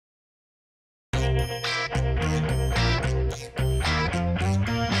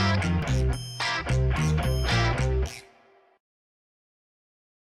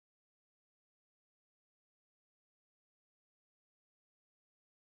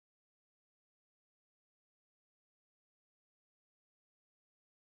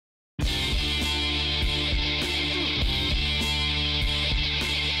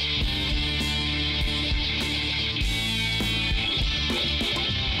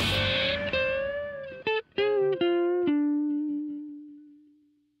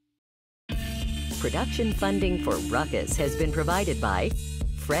Production funding for Ruckus has been provided by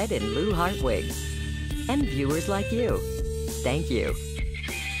Fred and Lou Hartwig and viewers like you. Thank you.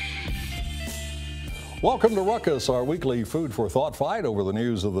 Welcome to Ruckus, our weekly food for thought fight over the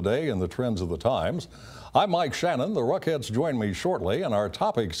news of the day and the trends of the times. I'm Mike Shanin. The Ruckheads join me shortly, and our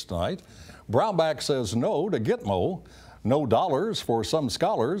topics tonight: Brownback says no to Gitmo, no dollars for some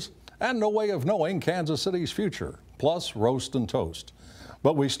scholars, and no way of knowing Kansas City's future, plus roast and toast.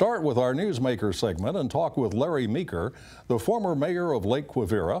 But we start with our Newsmaker segment and talk with Larry Meeker, the former mayor of Lake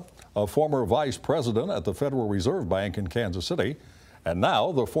Quivira, a former vice president at the Federal Reserve Bank in Kansas City, and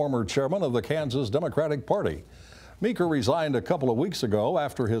now the former chairman of the Kansas Democratic Party. Meeker resigned a couple of weeks ago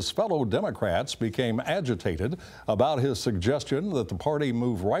after his fellow Democrats became agitated about his suggestion that the party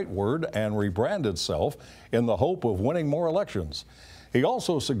move rightward and rebrand itself in the hope of winning more elections. He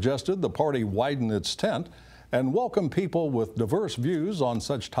also suggested the party widen its tent and welcome people with diverse views on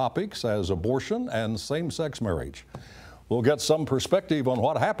such topics as abortion and same-sex marriage. We'll get some perspective on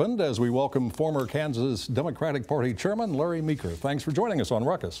what happened as we welcome former Kansas Democratic Party Chairman Larry Meeker. Thanks for joining us on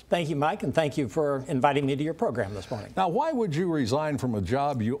Ruckus. Thank you, Mike, and thank you for inviting me to your program this morning. Now, why would you resign from a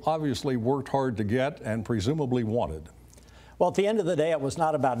job you obviously worked hard to get and presumably wanted? Well, at the end of the day, it was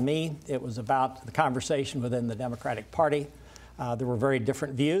not about me. It was about the conversation within the Democratic Party. There were very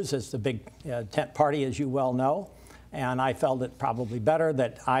different views. It's the big tent party, as you well know, and I felt it probably better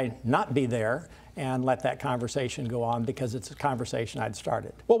that I not be there and let that conversation go on because it's a conversation I'd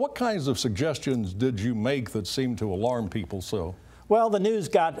started. Well, what kinds of suggestions did you make that seemed to alarm people so? Well, the news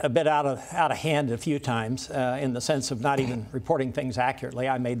got a bit out of hand a few times in the sense of not even reporting things accurately.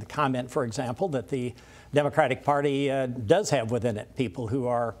 I made the comment, for example, that the Democratic Party does have within it people who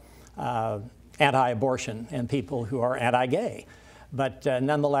are anti-abortion and people who are anti-gay. But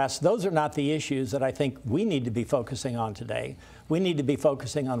nonetheless, those are not the issues that I think we need to be focusing on today. We need to be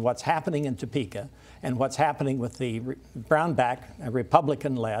focusing on what's happening in Topeka and what's happening with the Brownback,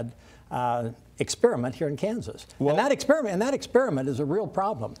 Republican-led experiment here in Kansas. Well, and that experiment is a real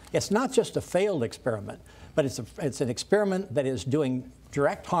problem. It's not just a failed experiment, but it's an experiment that is doing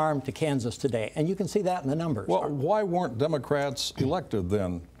direct harm to Kansas today. And you can see that in the numbers. Well, why weren't Democrats elected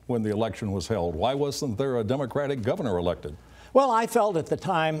then when the election was held? Why wasn't there a Democratic governor elected? Well, I felt at the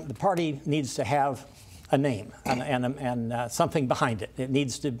time the party needs to have a name and something behind it.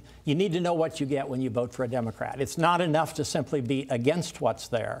 You need to know what you get when you vote for a Democrat. It's not enough to simply be against what's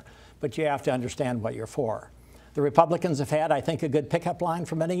there, but you have to understand what you're for. The Republicans have had, I think, a good pickup line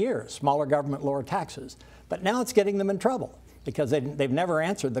for many years: smaller government, lower taxes. But now it's getting them in trouble because they've never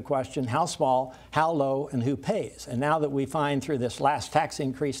answered the question, how small, how low, and who pays. And now that we find through this last tax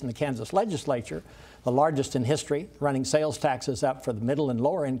increase in the Kansas legislature, the largest in history, running sales taxes up for the middle and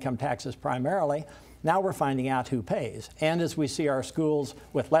lower income taxes primarily, now we're finding out who pays. And as we see our schools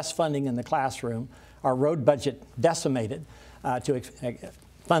with less funding in the classroom, our road budget decimated to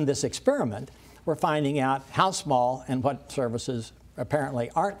fund this experiment, we're finding out how small and what services apparently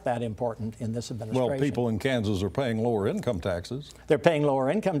aren't that important in this administration. Well, people in Kansas are paying lower income taxes. They're paying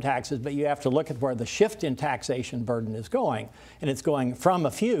lower income taxes, but you have to look at where the shift in taxation burden is going. And it's going from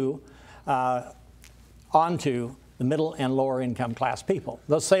a few onto the middle and lower income class people.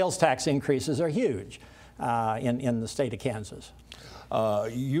 Those sales tax increases are huge in the state of Kansas.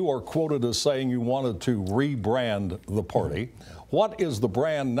 You are quoted as saying you wanted to rebrand the party. What is the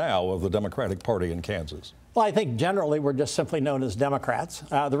brand now of the Democratic Party in Kansas? Well, I think generally we're just simply known as Democrats.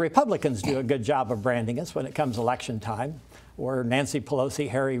 The Republicans do a good job of branding us when it comes election time, or Nancy Pelosi,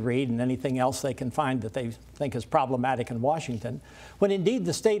 Harry Reid, and anything else they can find that they think is problematic in Washington, when indeed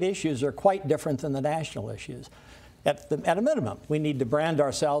the state issues are quite different than the national issues. At a minimum, we need to brand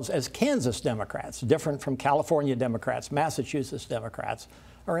ourselves as Kansas Democrats, different from California Democrats, Massachusetts Democrats,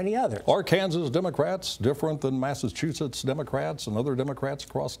 or any others. Are Kansas Democrats different than Massachusetts Democrats and other Democrats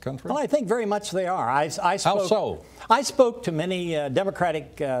across the country? Well, I think very much they are. How so? I spoke to many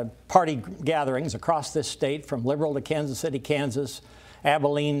Democratic Party gatherings across this state, from Liberal to Kansas City, Kansas,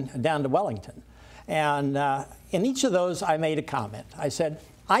 Abilene, down to Wellington. And in each of those, I made a comment. I said,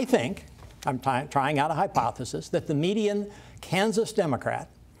 I think, I'm trying out a hypothesis, that the median Kansas Democrat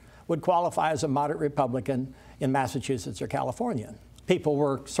would qualify as a moderate Republican in Massachusetts or California. People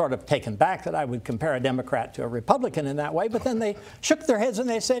were sort of taken back that I would compare a Democrat to a Republican in that way, but then they shook their heads and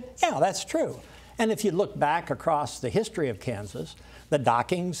they said, yeah, that's true. And if you look back across the history of Kansas, the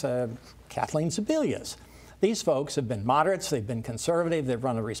Dockings, Kathleen Sebelius, these folks have been moderates, they've been conservative, they've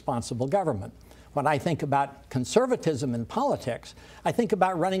run a responsible government. When I think about conservatism in politics, I think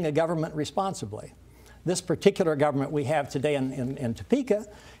about running a government responsibly. This particular government we have today in Topeka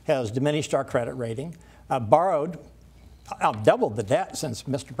has diminished our credit rating, doubled the debt since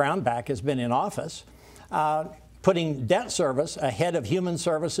Mr. Brownback has been in office, putting debt service ahead of human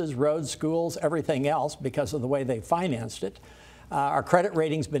services, roads, schools, everything else because of the way they financed it. Our credit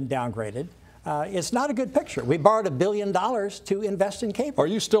rating's been downgraded. It's not a good picture. We borrowed $1 billion to invest in cable. Are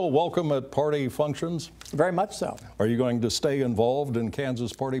you still welcome at party functions? Very much so. Are you going to stay involved in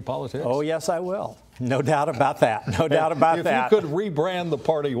Kansas party politics? Oh, yes, I will. No doubt about that. No doubt about that. If you could rebrand the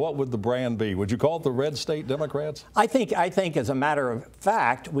party, what would the brand be? Would you call it the Red State Democrats? I think as a matter of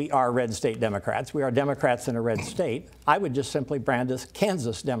fact, we are Red State Democrats. We are Democrats in a red state. I would just simply brand us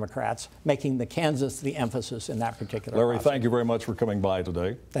Kansas Democrats, making the Kansas the emphasis in that particular Larry, process. thank you very much for coming by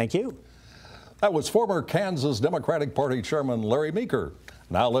today. Thank you. That was former Kansas Democratic Party Chairman Larry Meeker.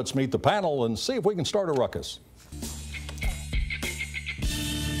 Now let's meet the panel and see if we can start a ruckus.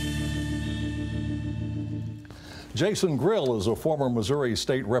 Jason Grill is a former Missouri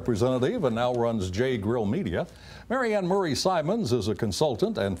State Representative and now runs J. Grill Media. Mary Ann Murray Simons is a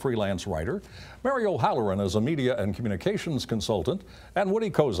consultant and freelance writer. Mary O'Halloran is a media and communications consultant. And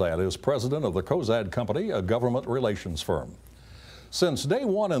Woody Cozad is president of the Cozad Company, a government relations firm. Since day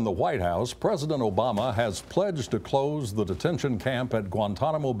one in the White House, President Obama has pledged to close the detention camp at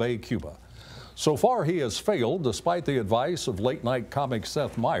Guantanamo Bay, Cuba. So far, he has failed despite the advice of late-night comic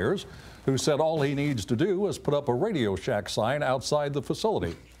Seth Meyers, who said all he needs to do is put up a Radio Shack sign outside the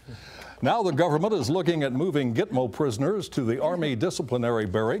facility. Now the government is looking at moving Gitmo prisoners to the Army Disciplinary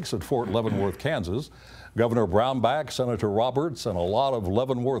Barracks at Fort Leavenworth, Kansas. Governor Brownback, Senator Roberts, and a lot of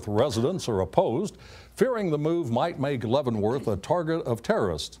Leavenworth residents are opposed, fearing the move might make Leavenworth a target of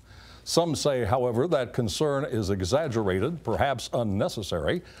terrorists. Some say, however, that concern is exaggerated, perhaps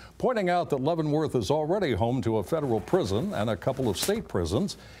unnecessary, pointing out that Leavenworth is already home to a federal prison and a couple of state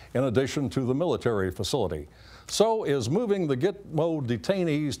prisons, in addition to the military facility. So is moving the Gitmo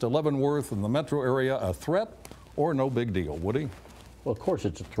detainees to Leavenworth in the metro area a threat or no big deal? Woody? Well, of course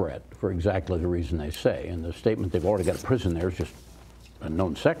it's a threat for exactly the reason they say. And the statement they've already got a prison there is just a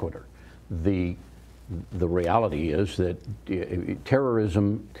non sequitur. The reality is that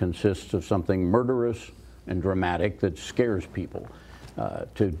terrorism consists of something murderous and dramatic that scares people.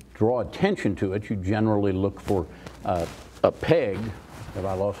 To draw attention to it, you generally look for a peg. Have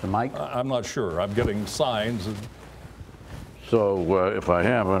I lost the mic? I'm not sure. I'm getting signs. So if I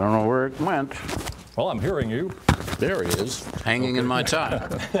have, I don't know where it went. Well, I'm hearing you. There he is, hanging in my tie.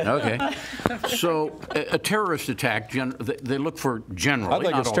 Okay. So a terrorist attack, they look for generally.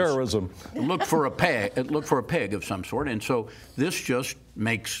 I think it's terrorism. Look for a peg of some sort, and so this just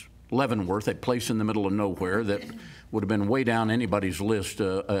makes Leavenworth a place in the middle of nowhere that would have been way down anybody's list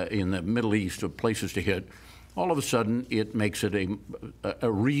in the Middle East of places to hit. All of a sudden, it makes it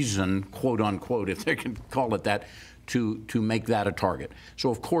a reason, quote unquote, if they can call it that, to make that a target. So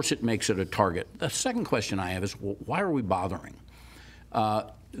of course it makes it a target. The second question I have is, well, why are we bothering?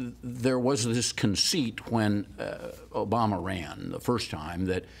 There was this conceit when Obama ran the first time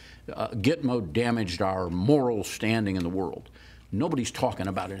that Gitmo damaged our moral standing in the world. Nobody's talking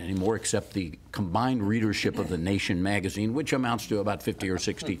about it anymore except the combined readership of The Nation magazine, which amounts to about 50 or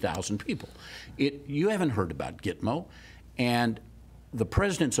 60,000 people. You haven't heard about Gitmo, and the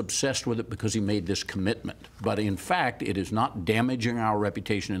president's obsessed with it because he made this commitment. But in fact, it is not damaging our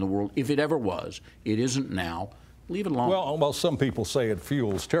reputation in the world. If it ever was, it isn't now. Leave it alone. Well, some people say it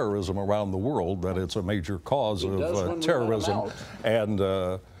fuels terrorism around the world, that it's a major cause of terrorism.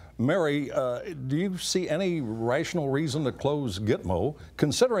 And Mary, do you see any rational reason to close Gitmo,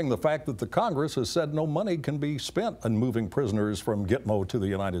 considering the fact that the Congress has said no money can be spent on moving prisoners from Gitmo to the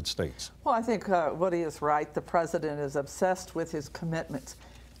United States? Well, I think Woody is right. The president is obsessed with his commitments,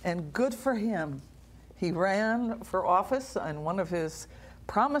 and good for him. He ran for office, and one of his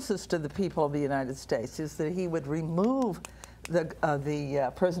promises to the people of the United States is that he would remove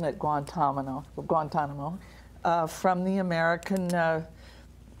the prison at Guantanamo from the American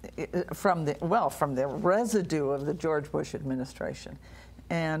from the residue of the George Bush administration.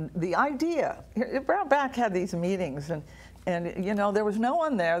 And the idea, Brownback had these meetings, and you know, there was no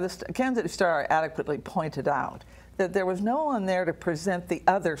one there. The Kansas City Star adequately pointed out that there was no one there to present the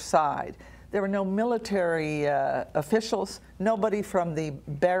other side, There were no military officials, nobody from the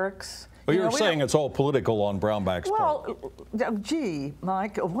barracks. Well, you're saying it's all political on Brownback's part. Well, gee,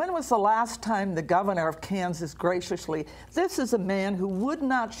 Mike, when was the last time the governor of Kansas graciously, this is a man who would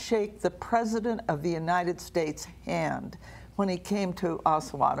not shake the President of the United States' hand when he came to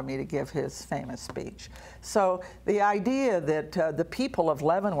Osawatomie to give his famous speech. So the idea that the people of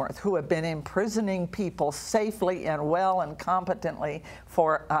Leavenworth, who have been imprisoning people safely and well and competently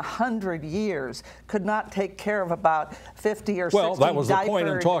for 100 years, could not take care of about 50 or 60 Well, that was the point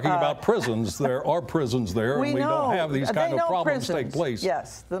in talking about prisons. There are prisons there, and we don't have these kind of problems take place.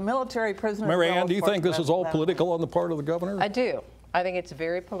 Yes, the military prisoners. Mary Ann, do you think this is all political on the part of the governor? I do. I think it's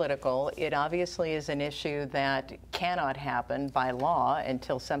very political. It obviously is an issue that cannot happen by law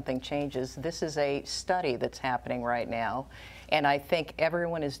until something changes. This is a study that's happening right now, and I think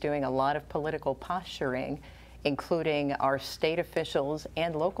everyone is doing a lot of political posturing, including our state officials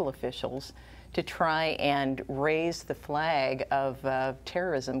and local officials, to try and raise the flag of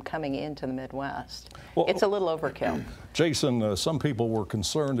terrorism coming into the Midwest. Well, it's a little overkill. Jason, some people were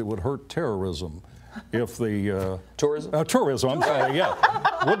concerned it would hurt terrorism if the tourism, I'm sorry, yeah,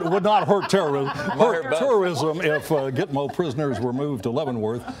 would not hurt terrorism. Hurt tourism if Gitmo prisoners were moved to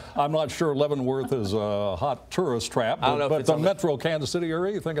Leavenworth. I'm not sure Leavenworth is a hot tourist trap, but the metro Kansas City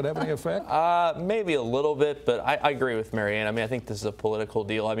area, you think it'd have any effect? Maybe a little bit, but I agree with Mary Ann. I mean, I think this is a political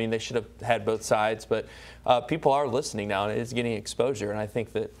deal. I mean, they should have had both sides, but people are listening now, and it's getting exposure, and I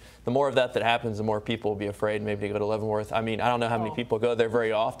think that the more of that happens, the more people will be afraid maybe to go to Leavenworth. I mean, I don't know how many people go there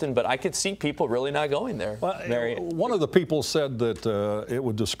very often, but I could see people really not going there. Well, one of the people said that it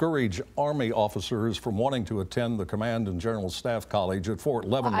would discourage Army officers from wanting to attend the Command and General Staff College at Fort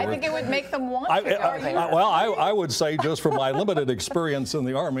Leavenworth. I think it would make them want to go there. Well, I would say just from my limited experience in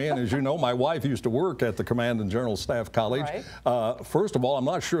the Army, and as you know, my wife used to work at the Command and General Staff College. Right. First of all, I'm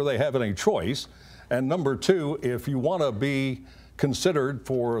not sure they have any choice. And number two, if you want to be considered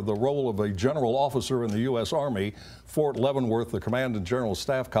for the role of a general officer in the U.S. Army, Fort Leavenworth, the Command and General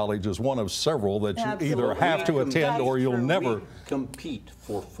Staff College, is one of several that you either have to attend or you'll never compete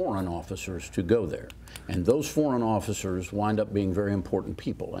for foreign officers to go there. And those foreign officers wind up being very important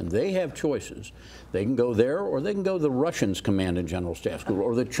people, and they have choices. They can go there, or they can go to the Russians' Command and General Staff School,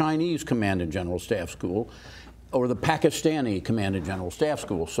 or the Chinese Command and General Staff School, or the Pakistani Command and General Staff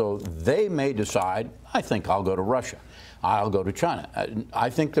School. So they may decide, I think I'll go to Russia. I'll go to China.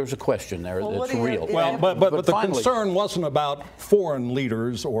 I think there's a question there that's real. Well, but the concern wasn't about foreign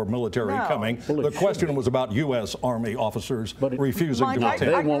leaders or military coming. Well, the question was about U.S. Army officers refusing to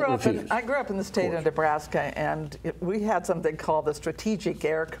attend. I grew up in the state of Nebraska, and we had something called the Strategic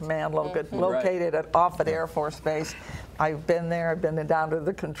Air Command located at Offutt Air Force Base. I've been there, I've been down to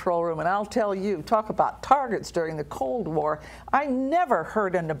the control room, and I'll tell you, talk about targets during the Cold War. I never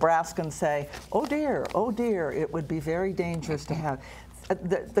heard a Nebraskan say, oh dear, it would be very dangerous to have.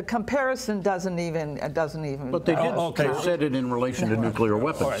 The comparison doesn't even. But they did said it in relation to nuclear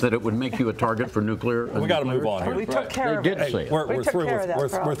weapons, that it would make you a target for nuclear. We got to move on here. We took care of it.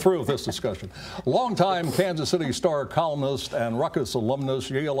 We're through with this discussion. Longtime Kansas City Star columnist and Ruckus alumnus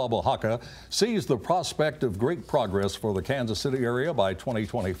Yael Abouhalkah sees the prospect of great progress for the Kansas City area by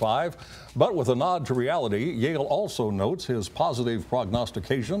 2025. But with a nod to reality, Yael also notes his positive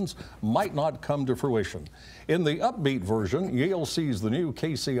prognostications might not come to fruition. In the upbeat version, Yael sees the new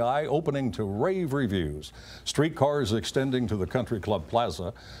KCI opening to rave reviews, streetcars extending to the Country Club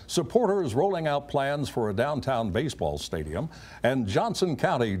Plaza, supporters rolling out plans for a downtown baseball stadium, and Johnson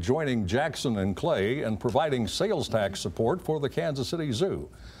County joining Jackson and Clay and providing sales tax support for the Kansas City Zoo.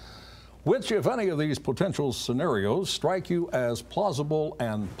 Which, if any of these potential scenarios strike you as plausible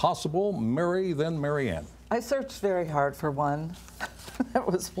and possible, Mary, then Mary Ann? I searched very hard for one that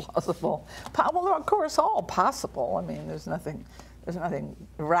was plausible. Well, of course, all possible. I mean, there's nothing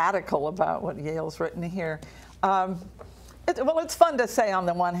radical about what Yael's written here. Well, it's fun to say on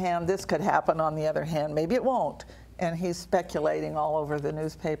the one hand this could happen, on the other hand maybe it won't. And he's speculating all over the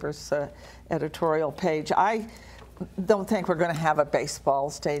newspaper's editorial page. I don't think we're going to have a baseball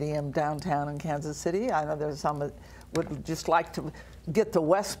stadium downtown in Kansas City. I know there's some that would just like to get the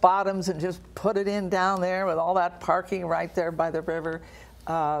West Bottoms and just put it in down there with all that parking right there by the river.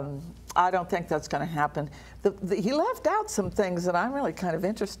 I don't think that's going to happen. He left out some things that I'm really kind of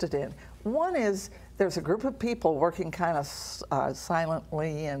interested in. One is there's a group of people working kind of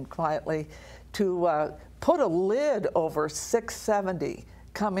silently and quietly to put a lid over 670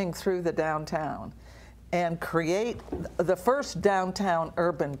 coming through the downtown and create the first downtown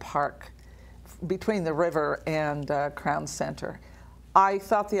urban park between the river and Crown Center. I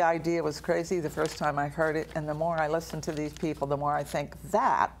thought the idea was crazy the first time I heard it, and the more I listen to these people, the more I think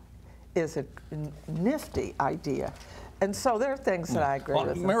that is a nifty idea. And so there are things that I agree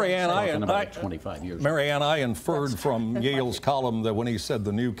with. Marianne, I inferred from Yael's column that when he said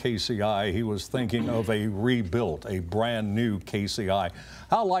the new KCI, he was thinking of a rebuilt, a brand new KCI.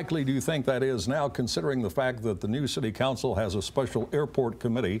 How likely do you think that is now, considering the fact that the new city council has a special airport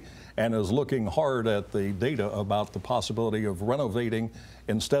committee and is looking hard at the data about the possibility of renovating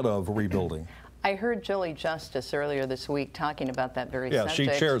instead of rebuilding? I heard Julie Justice earlier this week talking about that very subject.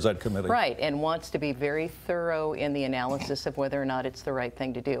 Yeah, she chairs that committee. Right, and wants to be very thorough in the analysis of whether or not it's the right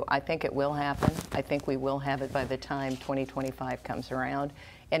thing to do. I think it will happen. I think we will have it by the time 2025 comes around.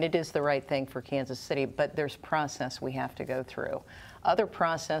 And it is the right thing for Kansas City, but there's process we have to go through. Other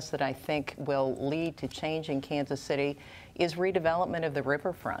process that I think will lead to change in Kansas City is redevelopment of the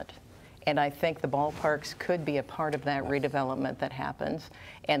riverfront. And I think the ballparks could be a part of that redevelopment that happens.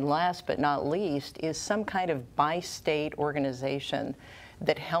 And last but not least is some kind of bi-state organization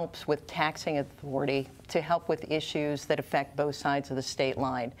that helps with taxing authority to help with issues that affect both sides of the state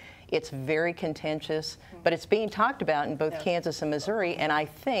line. It's very contentious, but it's being talked about in both Kansas and Missouri, and I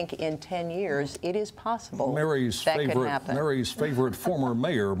think in 10 years it is possible that could happen. Mary's favorite former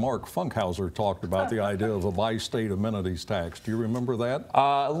mayor, Mark Funkhauser, talked about the idea of a bi-state amenities tax. Do you remember that?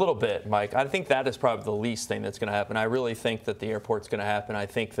 A little bit, Mike. I think that is probably the least thing that's going to happen. I really think that the airport's going to happen. I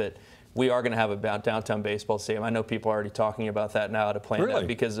think that we are going to have a downtown baseball stadium. I know people are already talking about that now to plan that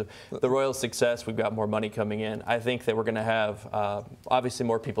because of the Royals' success. We've got more money coming in. I think that we're going to have obviously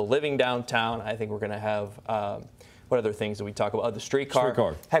more people living downtown. I think we're going to have what other things do we talk about? The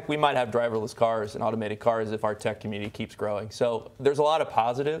streetcar. Heck, we might have driverless cars and automated cars if our tech community keeps growing. So there's a lot of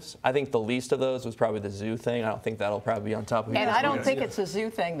positives. I think the least of those was probably the zoo thing. I don't think that'll probably be on top of it. And I don't think it's a zoo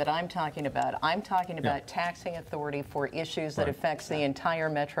thing that I'm talking about. I'm talking about taxing authority for issues that affects the entire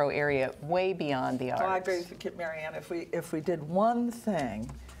metro area way beyond the arts. Well, I agree with you, Marianne. If we did one thing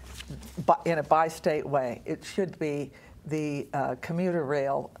in a bi-state way, it should be the commuter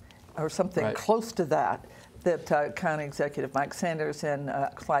rail or something close to that. That County Executive Mike Sanders and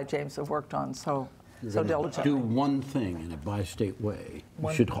Clyde James have worked on so diligently. Do one thing in a bi-state way.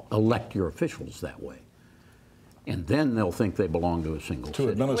 You should elect your officials that way. And then they'll think they belong to a single city.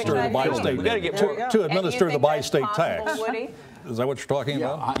 Administer the bi-state to administer the bi-state tax. Is that what you're talking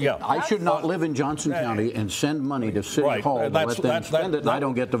about? I should not live in Johnson County and send money to City Hall to let them spend it, and I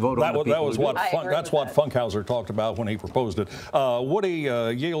don't get to vote on the people That's what Funkhauser talked about when he proposed it. Woody,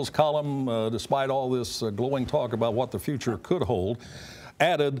 Yael's column, despite all this glowing talk about what the future could hold,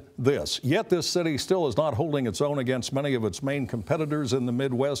 added this: yet this city still is not holding its own against many of its main competitors in the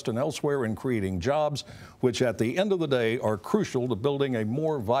Midwest and elsewhere in creating jobs, which at the end of the day are crucial to building a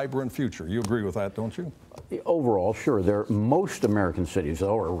more vibrant future. You agree with that, don't you? Overall, sure. Most American cities,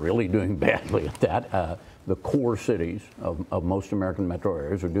 though, are really doing badly at that. The core cities of most American metro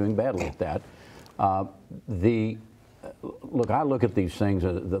areas are doing badly at that. Look, I look at these things,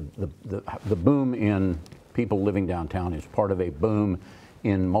 the boom in people living downtown is part of a boom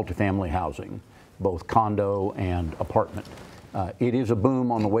in multifamily housing, both condo and apartment. It is a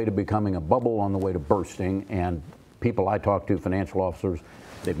boom on the way to becoming a bubble, on the way to bursting, and people I talk to, financial officers,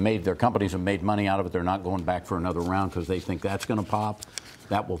 their companies have made money out of it. They're not going back for another round because they think that's going to pop.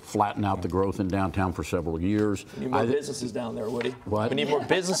 That will flatten out the growth in downtown for several years. We need more businesses down there, Woody. What? We need more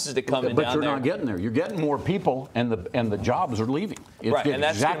businesses to come in down there. But you're not getting there. You're getting more people, and the jobs are leaving. Right, and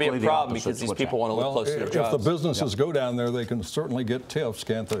that's going to be a problem because these people want to live close to their jobs. If the businesses go down there, they can certainly get TIFs,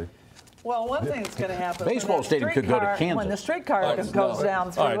 can't they? Well, one thing that's going to happen. Baseball stadium could go to Kansas. When the streetcar goes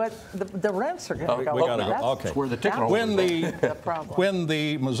down through it, the rents are going to go up. That's where the ticket When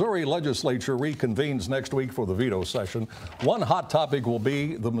the Missouri legislature reconvenes next week for the veto session, one hot topic will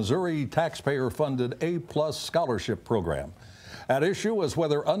be the Missouri taxpayer-funded A+ scholarship program. At issue is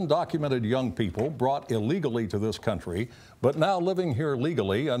whether undocumented young people brought illegally to this country, but now living here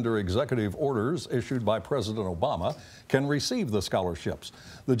legally under executive orders issued by President Obama, can receive the scholarships.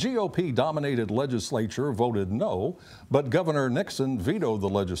 The GOP-dominated legislature voted no, but Governor Nixon vetoed the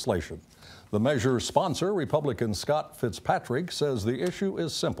legislation. The measure's sponsor, Republican Scott Fitzpatrick, says the issue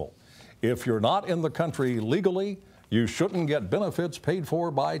is simple. If you're not in the country legally, you shouldn't get benefits paid for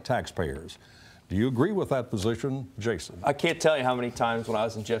by taxpayers. Do you agree with that position, Jason? I can't tell you how many times when I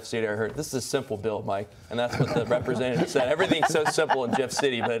was in Jeff City I heard, this is a simple bill, Mike. And that's what the representative said. Everything's so simple in Jeff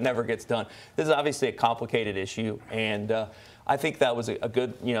City, but it never gets done. This is obviously a complicated issue. And I think that was a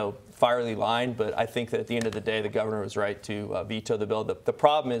good, fiery line, but I think that at the end of the day, the governor was right to veto the bill. The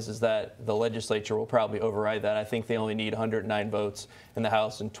problem is that the legislature will probably override that. I think they only need 109 votes in the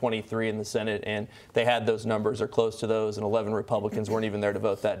House and 23 in the Senate, and they had those numbers or close to those, and 11 Republicans weren't even there to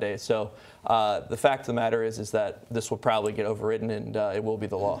vote that day. So the fact of the matter is that this will probably get overridden, and it will be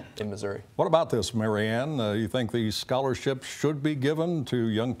the law in Missouri. What about this, Marianne? You think these scholarships should be given to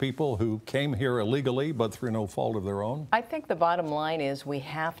young people who came here illegally but through no fault of their own? I think the bottom line is we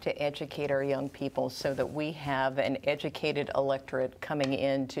have to educate our young people so that we have an educated electorate coming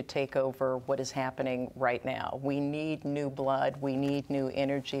in to take over what is happening right now. We need new blood, we need new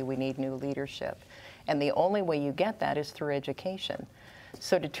energy, we need new leadership. And the only way you get that is through education.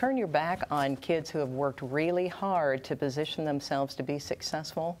 So to turn your back on kids who have worked really hard to position themselves to be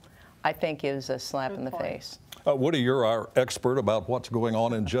successful, I think is a slap in the face. Woody, you're our expert about what's going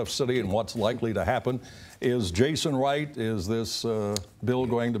on in Jeff City and what's likely to happen. Is Jason right? Is this veto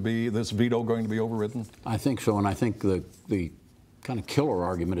going to be overridden? I think so, and I think the kind of killer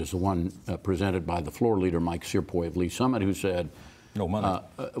argument is the one presented by the floor leader, Mike Searpoy of Lee Summit, who said, no money.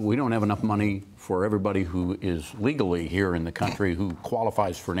 We don't have enough money for everybody who is legally here in the country who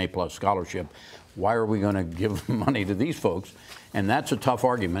qualifies for an A+ scholarship. Why are we going to give money to these folks? And that's a tough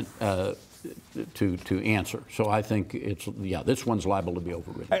argument to answer. So I think this one's liable to be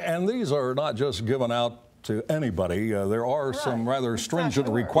overridden. And these are not just given out to anybody. There are some rather stringent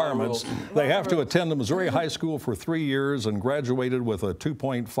requirements. They have to attend a Missouri high school for 3 years and graduated with a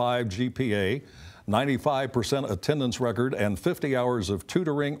 2.5 GPA. 95% attendance record and 50 hours of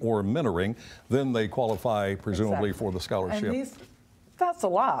tutoring or mentoring, then they qualify presumably for the scholarship. And that's a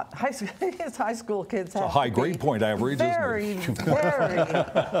lot. High school kids have a high grade point average, very, isn't it? very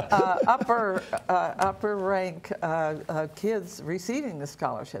upper rank kids receiving the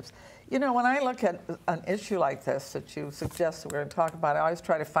scholarships. You know, when I look at an issue like this that you suggest we're going to talk about, I always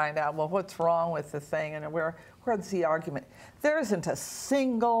try to find out, well, what's wrong with the thing and where's the argument? There isn't a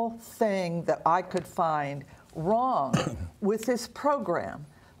single thing that I could find wrong with this program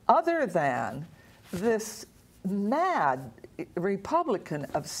other than this mad Republican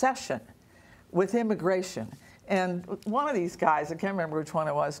obsession with immigration. And one of these guys, I can't remember which one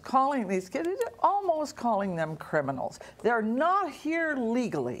it was, calling these kids, almost calling them criminals. They're not here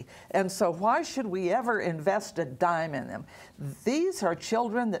legally, and so why should we ever invest a dime in them? These are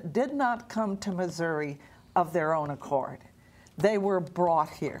children that did not come to Missouri of their own accord. They were brought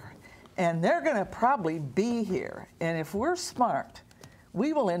here, and they're going to probably be here. And if we're smart,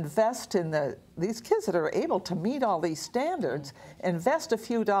 we will invest in these kids that are able to meet all these standards, invest a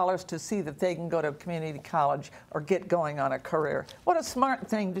few dollars to see that they can go to community college or get going on a career. What a smart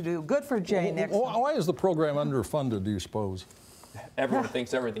thing to do. Good for Jay Nixon. Why is the program underfunded, do you suppose? Everyone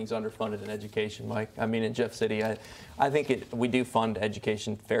thinks everything's underfunded in education, Mike. I mean, in Jeff City, I think we do fund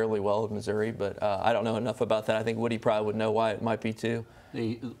education fairly well in Missouri, but I don't know enough about that. I think Woody probably would know why it might be too.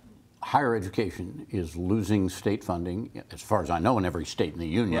 Higher education is losing state funding, as far as I know, in every state in the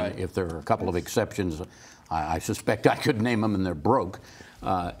union. Right. If there are a couple of exceptions, I suspect I could name them and they're broke.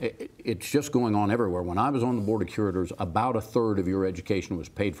 It's just going on everywhere. When I was on the Board of Curators, about 1/3 of your education was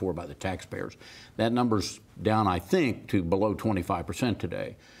paid for by the taxpayers. That number's down, I think, to below 25%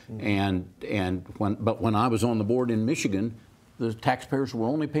 today. Mm-hmm. But when I was on the board in Michigan, the taxpayers were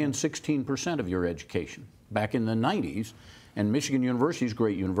only paying 16% of your education back in the 90s. And Michigan University is a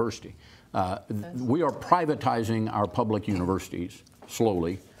great university. We are privatizing our public universities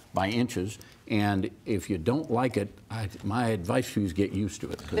slowly by inches. And if you don't like it, my advice to you is get used to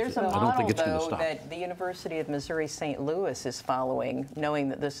it. There's a model, though, that the University of Missouri St. Louis is following, knowing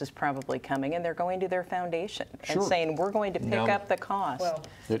that this is probably coming, and they're going to their foundation and saying, we're going to pick up the cost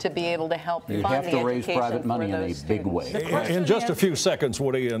to be able to help fund the education. You have to raise private money in a big way. In just a few seconds,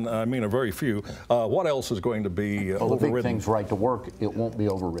 Woody, and I mean a very few, what else is going to be overridden? The big thing's right to work. It won't be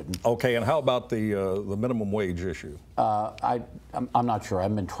overridden. Okay, and how about the minimum wage issue? I'm not sure. I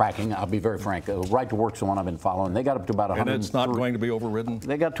haven't been tracking. I'll be very frank. Right to work's the one I've been following. They got up to about 100. And it's not going to be overridden?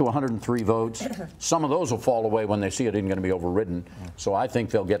 They got to 103 votes. Some of those will fall away when they see it isn't going to be overridden. So I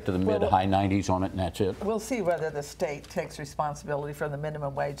think they'll get to the mid-high 90s on it, and that's it. We'll see whether the state takes responsibility for the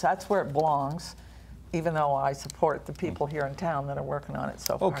minimum wage. That's where it belongs, even though I support the people here in town that are working on it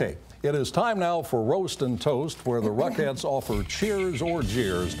so far. Okay, it is time now for Roast and Toast, where the Ruckettes offer cheers or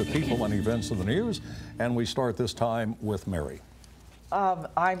jeers to people and events of the news. And we start this time with Mary.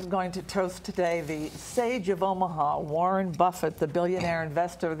 I'm going to toast today the sage of Omaha, Warren Buffett, the billionaire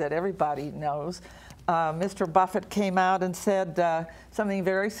investor that everybody knows. Mr. Buffett came out and said something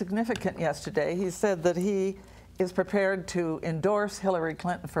very significant yesterday. He said that he is prepared to endorse Hillary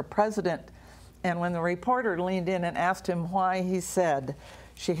Clinton for president And when the reporter leaned in and asked him why, he said,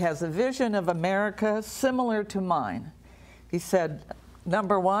 "She has a vision of America similar to mine." He said,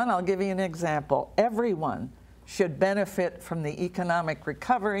 "Number one, I'll give you an example. Everyone should benefit from the economic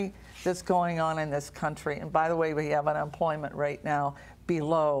recovery that's going on in this country." And by the way, we have an unemployment rate now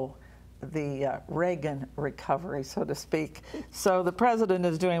below the Reagan recovery, so to speak. So the president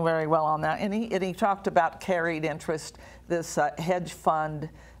is doing very well on that. And he talked about carried interest, this hedge fund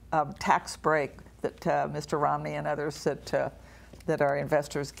tax break that Mr. Romney and others that our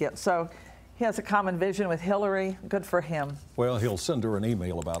investors get. So he has a common vision with Hillary. Good for him. Well, he'll send her an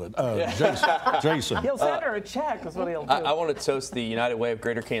email about it. Jason. He'll send her a check is what he'll do. I want to toast the United Way of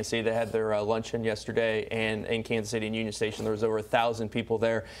Greater Kansas City. They had their luncheon yesterday, and in Kansas City and Union Station, there was over 1,000 people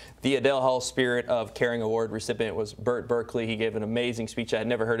there. The Adele Hall Spirit of Caring Award recipient was Burt Berkeley. He gave an amazing speech. I had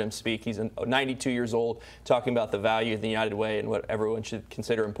never heard him speak. He's 92 years old, talking about the value of the United Way and what everyone should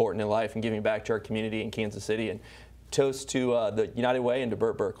consider important in life and giving back to our community in Kansas City. And toast to the United Way and to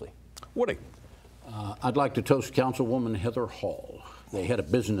Burt Berkeley. Woody. I'd like to toast Councilwoman Heather Hall. They had a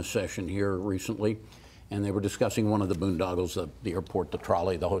business session here recently, and they were discussing one of the boondoggles, the airport, the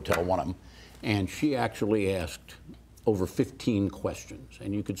trolley, the hotel, one of them. And she actually asked over 15 questions.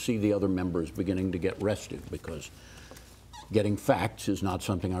 And you could see the other members beginning to get restive because getting facts is not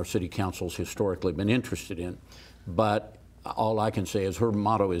something our city council's historically been interested in. But all I can say is her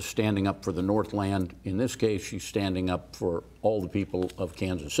motto is standing up for the Northland. In this case, she's standing up for all the people of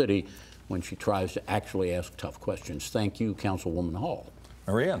Kansas City when she tries to actually ask tough questions. Thank you, Councilwoman Hall.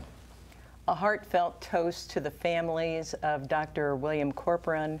 Marianne. A heartfelt toast to the families of Dr. William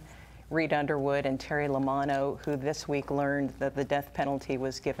Corcoran, Reed Underwood, and Terry Lamano, who this week learned that the death penalty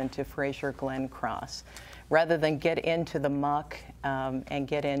was given to Frazier Glenn Cross. Rather than get into the muck and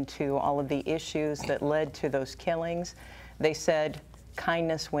get into all of the issues that led to those killings, they said,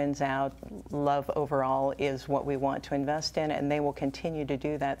 kindness wins out. Love overall is what we want to invest in, and they will continue to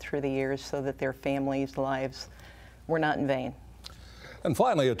do that through the years so that their families' lives were not in vain. And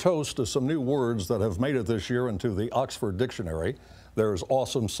finally, a toast to some new words that have made it this year into the Oxford Dictionary. There's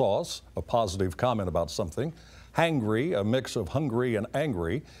awesome sauce, a positive comment about something. Hangry, a mix of hungry and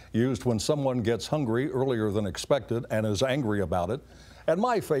angry, used when someone gets hungry earlier than expected and is angry about it. And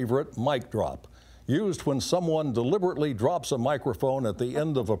my favorite, mic drop, used when someone deliberately drops a microphone at the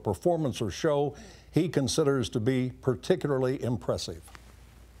end of a performance or show he considers to be particularly impressive.